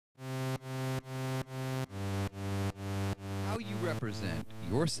represent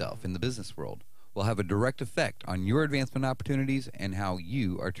yourself in the business world will have a direct effect on your advancement opportunities and how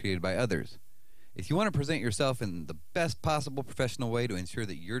you are treated by others. If you want to present yourself in the best possible professional way to ensure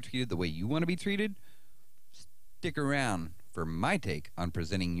that you're treated the way you want to be treated, stick around for my take on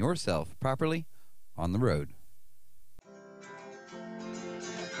presenting yourself properly on the road.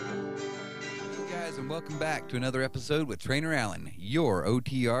 Hey guys, and welcome back to another episode with Trainer Alan, your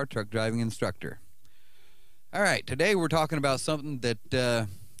OTR truck driving instructor. All right, today we're talking about something that a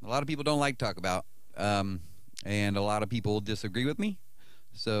lot of people don't like to talk about, and a lot of people disagree with me.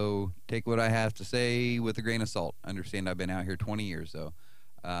 So take what I have to say with a grain of salt. Understand I've been out here 20 years, though.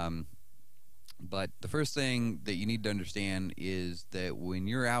 But the first thing that you need to understand is that when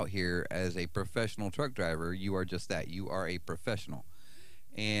you're out here as a professional truck driver, you are just that. You are a professional.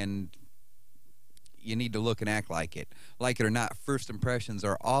 And you need to look and act like it. Like it or not, first impressions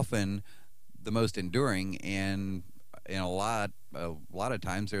are often the most enduring, and a lot of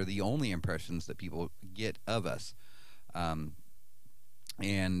times they're the only impressions that people get of us.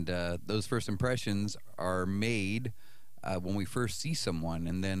 Those first impressions are made when we first see someone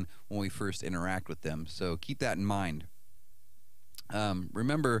and then when we first interact with them. So keep that in mind.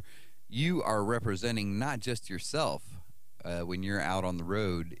 Remember, you are representing not just yourself when you're out on the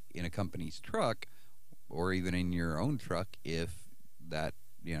road in a company's truck, or even in your own truck if that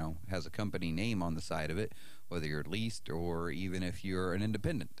has a company name on the side of it, whether you're leased or even if you're an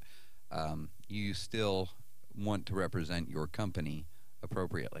independent. You still want to represent your company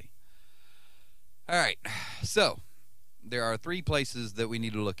appropriately. All right, so there are three places that we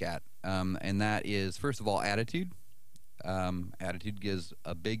need to look at, and that is, first of all, attitude. Attitude gives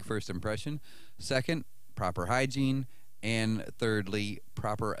a big first impression. Second, proper hygiene. And thirdly,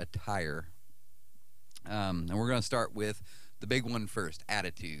 proper attire. And we're going to start with the big one first,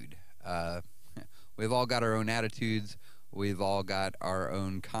 attitude. We've all got our own attitudes. We've all got our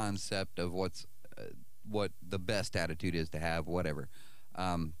own concept of what the best attitude is to have, whatever.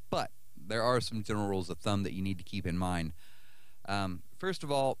 But there are some general rules of thumb that you need to keep in mind. First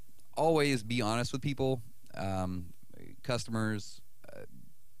of all, always be honest with people, customers.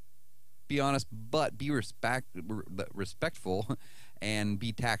 Be honest, but be respectful and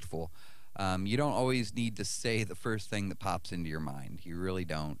be tactful. You don't always need to say the first thing that pops into your mind. You really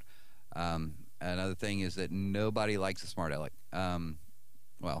don't. Another thing is that nobody likes a smart aleck.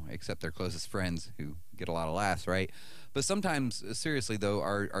 Well, except their closest friends who get a lot of laughs, right? But sometimes, seriously though,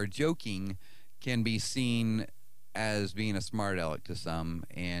 our joking can be seen as being a smart aleck to some,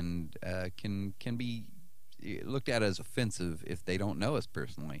 and can be looked at as offensive if they don't know us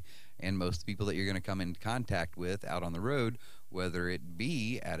personally. And most people that you're going to come in contact with out on the road, whether it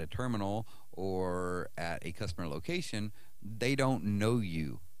be at a terminal or at a customer location, they don't know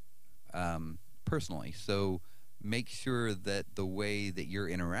you personally. So make sure that the way that you're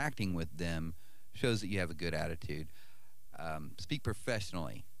interacting with them shows that you have a good attitude. Speak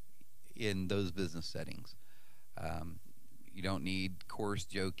professionally in those business settings. You don't need coarse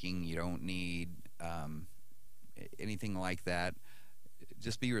joking. You don't need anything like that.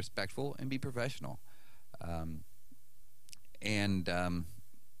 Just be respectful and be professional. Another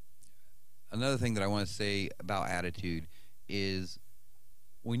thing that I want to say about attitude is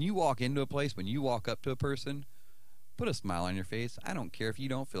when you walk into a place, when you walk up to a person, put a smile on your face. I don't care if you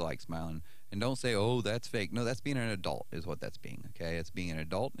don't feel like smiling. And don't say, oh, that's fake. No, that's being an adult is what that's being, okay? It's being an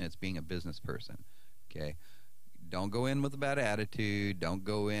adult, and it's being a business person, okay? Don't go in with a bad attitude. Don't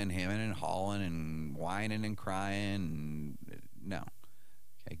go in hemming and hawing and whining and crying. No.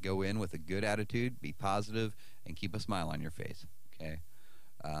 Okay, go in with a good attitude, be positive, and keep a smile on your face, okay?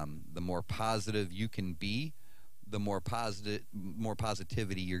 The more positive you can be, the more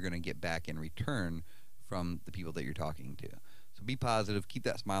positivity you're going to get back in return from the people that you're talking to. So be positive, keep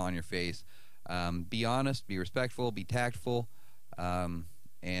that smile on your face, be honest, be respectful, be tactful,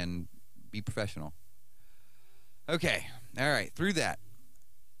 and be professional. Okay, all right, through that.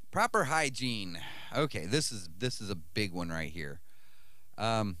 Proper hygiene. Okay, this is a big one right here.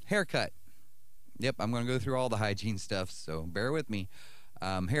 Haircut. Yep, I'm going to go through all the hygiene stuff, so bear with me.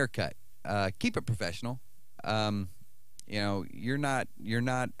 Haircut. Keep it professional. You're not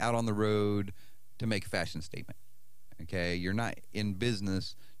out on the road to make a fashion statement. Okay, you're not in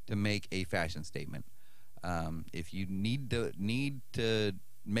business to make a fashion statement. If you need to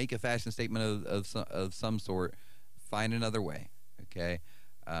make a fashion statement of some sort, find another way. Okay,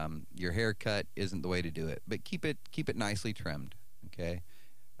 your haircut isn't the way to do it, but keep it nicely trimmed. Okay,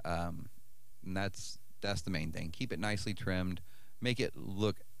 and that's the main thing. Keep it nicely trimmed. Make it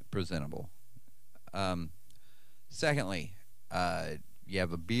look presentable. Secondly, you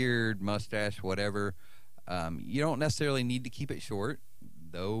have a beard, mustache, whatever. You don't necessarily need to keep it short,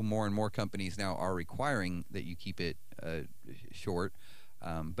 though more and more companies now are requiring that you keep it short.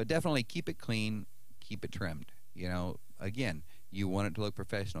 But definitely keep it clean, keep it trimmed. Again, you want it to look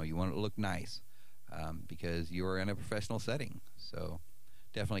professional. You want it to look nice because you are in a professional setting. So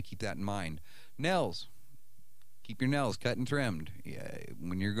definitely keep that in mind. Nails. Keep your nails cut and trimmed. Yeah,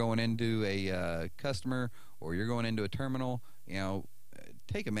 when you're going into a customer or you're going into a terminal,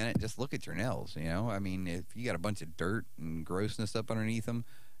 take a minute, just look at your nails. I mean, if you got a bunch of dirt and grossness up underneath them,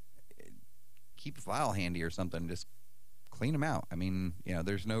 keep a file handy or something. Just clean them out. I mean,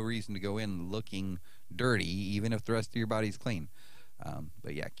 there's no reason to go in looking dirty, even if the rest of your body's clean.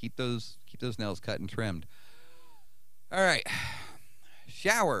 But yeah, keep those nails cut and trimmed. All right,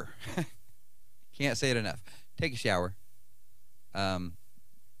 shower. Can't say it enough. Take a shower. Now,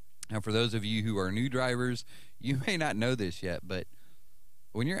 for those of you who are new drivers, you may not know this yet, but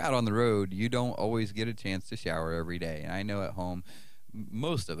when you're out on the road, you don't always get a chance to shower every day. And I know at home,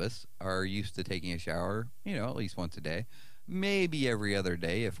 most of us are used to taking a shower, at least once a day, maybe every other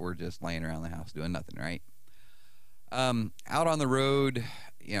day if we're just laying around the house doing nothing, right? Out on the road,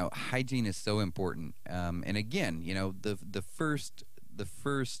 hygiene is so important. And again, the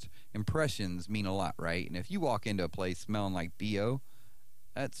first impressions mean a lot, right? And if you walk into a place smelling like BO,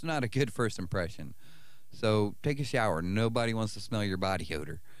 that's not a good first impression. So take a shower. Nobody wants to smell your body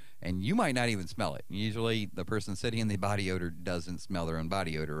odor. And you might not even smell it. Usually the person sitting in the body odor doesn't smell their own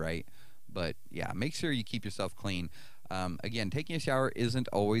body odor, right? But yeah, make sure you keep yourself clean. Again, taking a shower isn't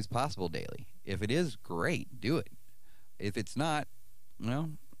always possible daily. If it is, great, do it. If it's not,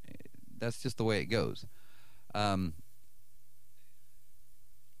 well, that's just the way it goes. In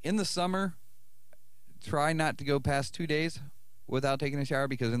the summer, try not to go past 2 days without taking a shower,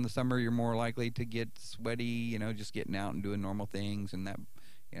 because in the summer you're more likely to get sweaty, just getting out and doing normal things, and that,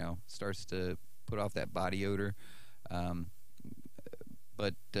 starts to put off that body odor.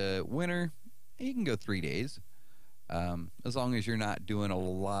 But winter, you can go 3 days, as long as you're not doing a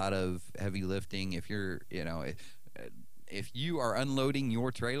lot of heavy lifting. If you're, if you are unloading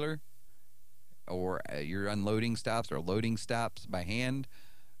your trailer, or you're unloading stops or loading stops by hand,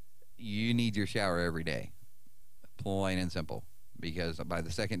 you need your shower every day, plain and simple, because by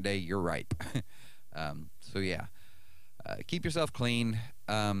the second day you're ripe. So yeah, keep yourself clean.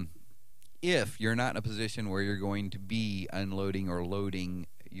 If you're not in a position where you're going to be unloading or loading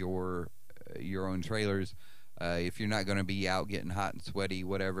your own trailers, if you're not going to be out getting hot and sweaty,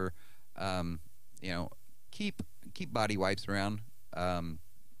 whatever, keep body wipes around.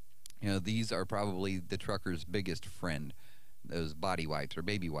 These are probably the trucker's biggest friend, those body wipes or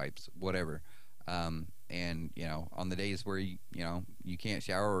baby wipes, whatever. And on the days where you can't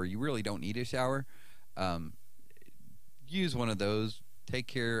shower, or you really don't need a shower, use one of those. Take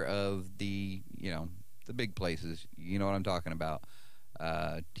care of the big places. You know what I'm talking about.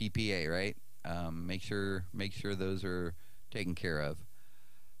 TPA, right? Make sure those are taken care of,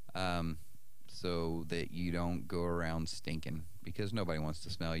 so that you don't go around stinking, because nobody wants to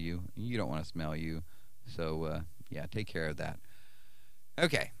smell you. You don't want to smell you. So yeah, take care of that.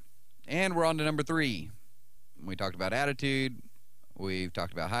 Okay, and we're on to number 3. We talked about attitude. We've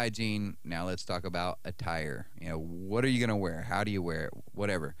talked about hygiene. Now let's talk about attire. What are you going to wear? How do you wear it?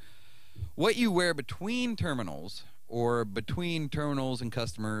 Whatever. What you wear between terminals, or between terminals and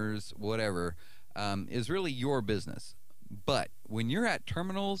customers, whatever, is really your business. But when you're at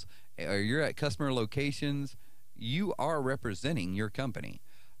terminals or you're at customer locations, you are representing your company.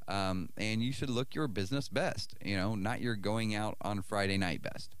 And you should look your business best, not your going out on Friday night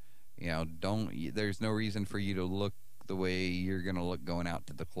best. There's no reason for you to look the way you're going to look going out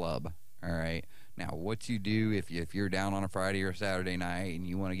to the club. All right. Now, what you do if you're down on a Friday or Saturday night and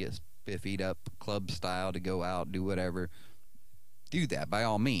you want to get spiffied up club style to go out, do whatever, do that by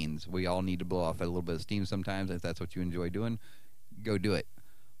all means. We all need to blow off a little bit of steam sometimes. If that's what you enjoy doing, go do it.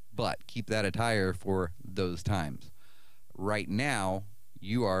 But keep that attire for those times. Right now,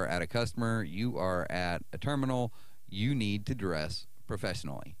 you are at a customer, you are at a terminal, you need to dress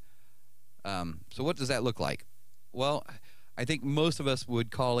professionally. So what does that look like? Well, I think most of us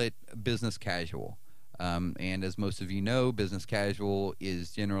would call it business casual. And as most of you know, business casual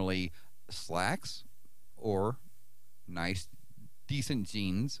is generally slacks or nice, decent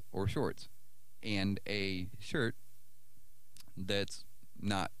jeans or shorts, and a shirt that's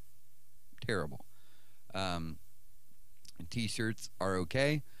not terrible. T-shirts are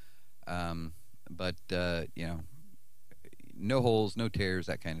okay, but no holes, no tears,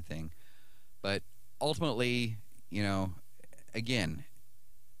 that kind of thing. But ultimately, again,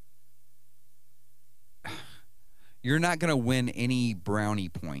 you're not going to win any brownie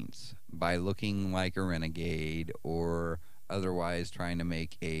points by looking like a renegade or otherwise trying to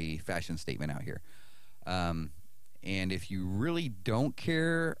make a fashion statement out here. Um, and if you really don't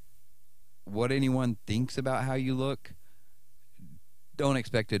care what anyone thinks about how you look, don't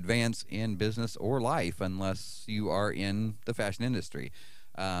expect to advance in business or life unless you are in the fashion industry.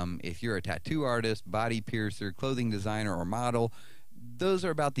 If you're a tattoo artist, body piercer, clothing designer, or model, those are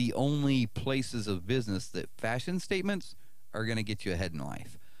about the only places of business that fashion statements are going to get you ahead in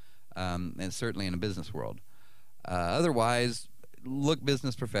life, and certainly in the business world. Otherwise, look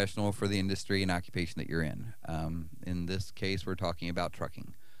business professional for the industry and occupation that you're in. In this case, we're talking about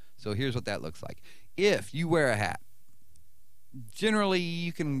trucking. So here's what that looks like. If you wear a hat, generally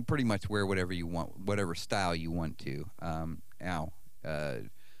you can pretty much wear whatever you want, whatever style you want to. Now,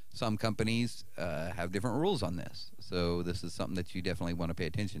 some companies have different rules on this, so this is something that you definitely want to pay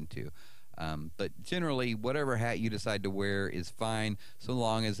attention to. But generally, whatever hat you decide to wear is fine, so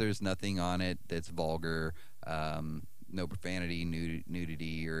long as there's nothing on it that's vulgar, no profanity,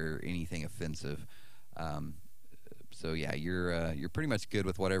 nudity, or anything offensive. So yeah, you're pretty much good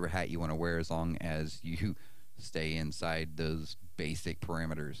with whatever hat you want to wear, as long as you stay inside those basic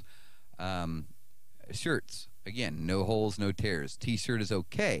parameters. Shirts, again, no holes, no tears. T-shirt is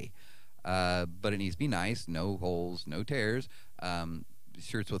okay, but it needs to be nice, no holes, no tears.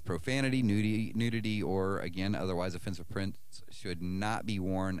 Shirts with profanity, nudity, or again, otherwise offensive prints should not be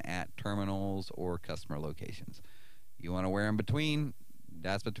worn at terminals or customer locations. You want to wear them between,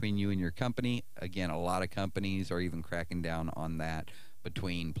 that's between you and your company. Again, a lot of companies are even cracking down on that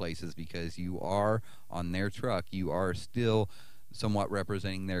between places, because you are on their truck, you are still somewhat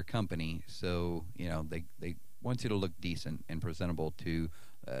representing their company. So, you know, they want you to look decent and presentable to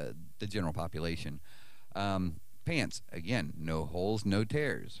the general population. Pants, again, no holes, no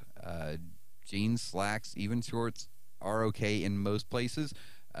tears. Jeans, slacks, even shorts are okay in most places.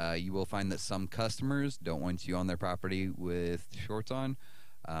 You will find that some customers don't want you on their property with shorts on.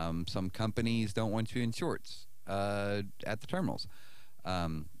 Some companies don't want you in shorts at the terminals.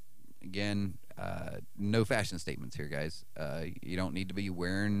 Again, no fashion statements here, guys. You don't need to be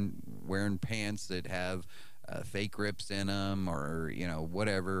wearing pants that have fake rips in them, or you know,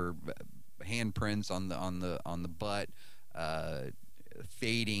 whatever, handprints on the butt,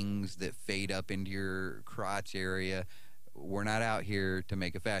 fadings that fade up into your crotch area. We're not out here to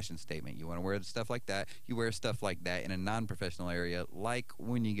make a fashion statement. You want to wear stuff like that, you wear stuff like that in a non-professional area, like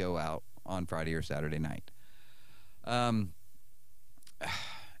when you go out on Friday or Saturday night.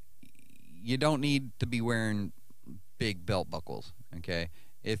 You don't need to be wearing big belt buckles, okay?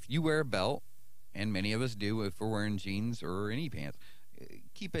 If you wear a belt, and many of us do if we're wearing jeans or any pants,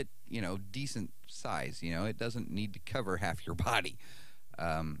 keep it, you know, decent size. You know, it doesn't need to cover half your body.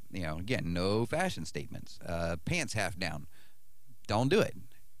 You know, again, no fashion statements. Pants half down, don't do it.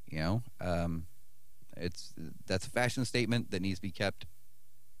 You know, that's a fashion statement that needs to be kept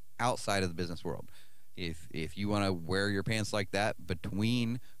outside of the business world. If you want to wear your pants like that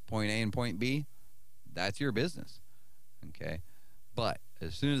between point A and point B, that's your business, okay? But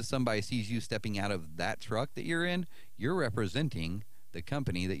as soon as somebody sees you stepping out of that truck that you're in, you're representing the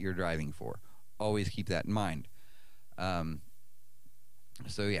company that you're driving for. Always keep that in mind.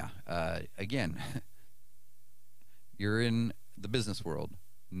 So yeah, again, you're in the business world,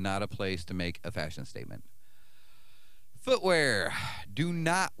 not a place to make a fashion statement. Footwear. Do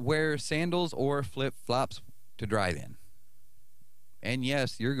not wear sandals or flip-flops to drive in. And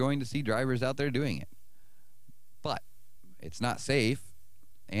yes, you're going to see drivers out there doing it, but it's not safe,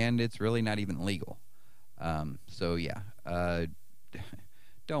 and it's really not even legal. So yeah,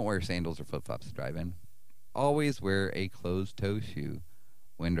 don't wear sandals or flip-flops to drive in. Always wear a closed-toe shoe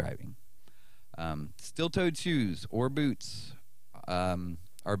when driving. Steel-toed shoes or boots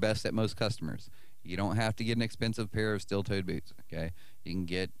are best at most customers. You don't have to get an expensive pair of steel-toed boots, okay? You can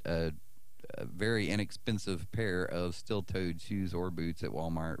get a very inexpensive pair of steel-toed shoes or boots at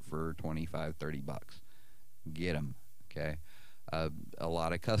Walmart for $25, $30. Get them, okay? A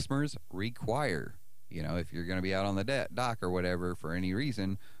lot of customers require, you know, if you're going to be out on the dock or whatever for any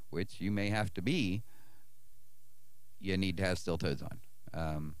reason, which you may have to be, you need to have steel-toes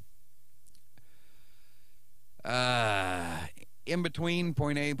on. In between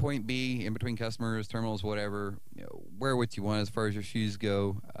point A, point B, in between customers, terminals, whatever, you know, wear what you want as far as your shoes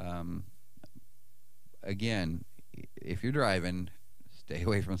go. Again, if you're driving, stay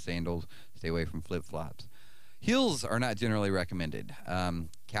away from sandals, stay away from flip-flops. Heels are not generally recommended.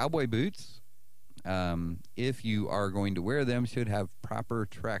 Cowboy boots, if you are going to wear them, should have proper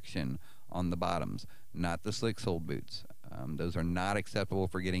traction on the bottoms, not the slick-soled boots. Those are not acceptable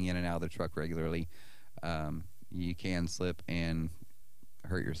for getting in and out of the truck regularly. You can slip and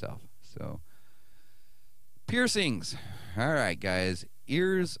hurt yourself. So, piercings. All right, guys.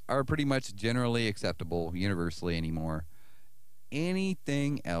 Ears are pretty much generally acceptable universally anymore.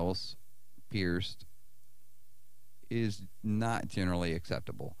 Anything else pierced is not generally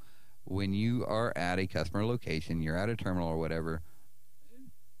acceptable. When you are at a customer location, you're at a terminal or whatever,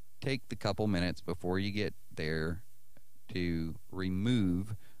 take the couple minutes before you get there to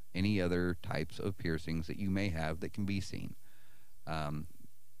remove any other types of piercings that you may have that can be seen.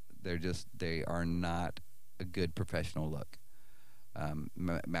 They are not a good professional look.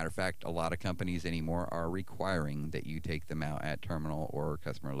 Matter of fact, a lot of companies anymore are requiring that you take them out at terminal or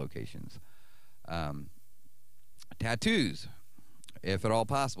customer locations. Tattoos, if at all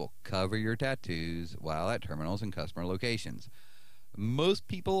possible, cover your tattoos while at terminals and customer locations. Most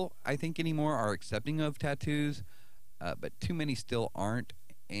people, I think, anymore are accepting of tattoos, but too many still aren't,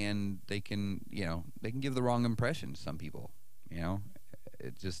 and they can give the wrong impression to some people.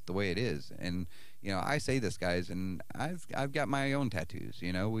 It's just the way it is. And I say this, guys, and I've got my own tattoos.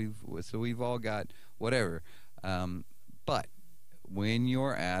 We've all got whatever. But when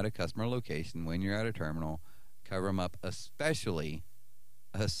you're at a customer location, when you're at a terminal, cover them up, especially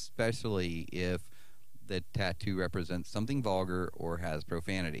if the tattoo represents something vulgar or has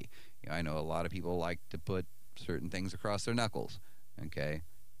profanity. I know a lot of people like to put certain things across their knuckles. Okay,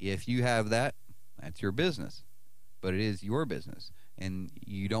 if you have that, that's your business, but it is your business, and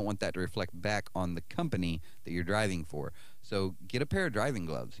you don't want that to reflect back on the company that you're driving for. So get a pair of driving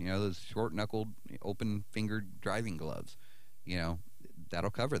gloves. Those short-knuckled, open-fingered driving gloves.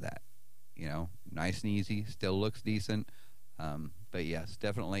 That'll cover that. Nice and easy, still looks decent. But yes,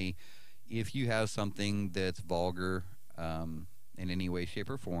 definitely, if you have something that's vulgar in any way, shape,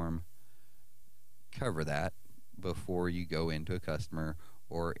 or form, cover that before you go into a customer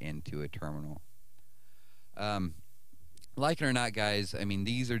or into a terminal. Like it or not, guys, I mean,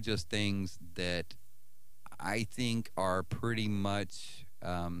 these are just things that I think are pretty much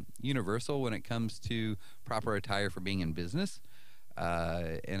universal when it comes to proper attire for being in business.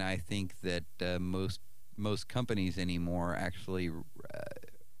 And I think that most companies anymore actually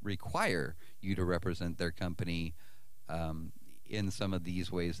require you to represent their company in some of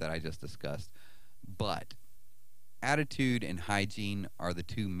these ways that I just discussed. But attitude and hygiene are the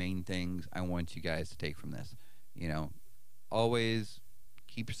two main things I want you guys to take from this. Always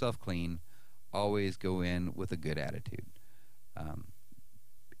keep yourself clean. Always go in with a good attitude.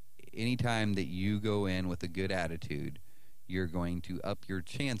 Anytime that you go in with a good attitude, you're going to up your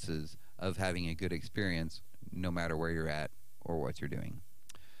chances of having a good experience no matter where you're at or what you're doing.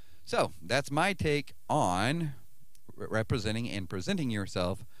 So that's my take on representing and presenting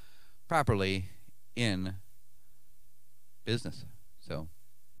yourself properly in business. So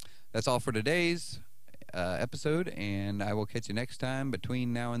that's all for today's episode, and I will catch you next time.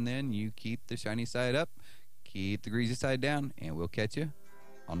 Between now and then, you keep the shiny side up, keep the greasy side down, and we'll catch you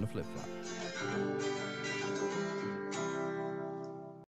on the flip-flop.